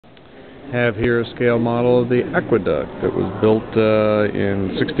have here a scale model of the aqueduct that was built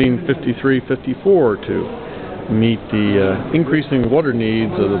in 1653-54 to meet the increasing water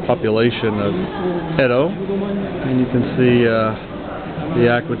needs of the population of Edo. And you can see the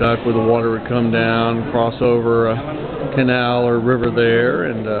aqueduct where the water would come down, cross over a canal or river there,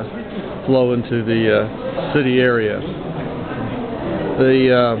 and flow into the city area.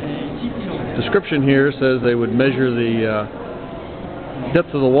 The description here says they would measure the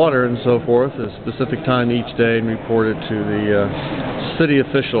depth of the water and so forth at a specific time each day and report it to the city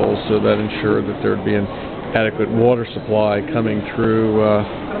officials, so that ensured that there would be an adequate water supply coming through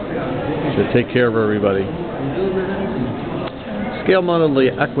to take care of everybody. Scale model of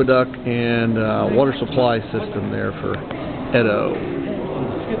the aqueduct and water supply system there for Edo.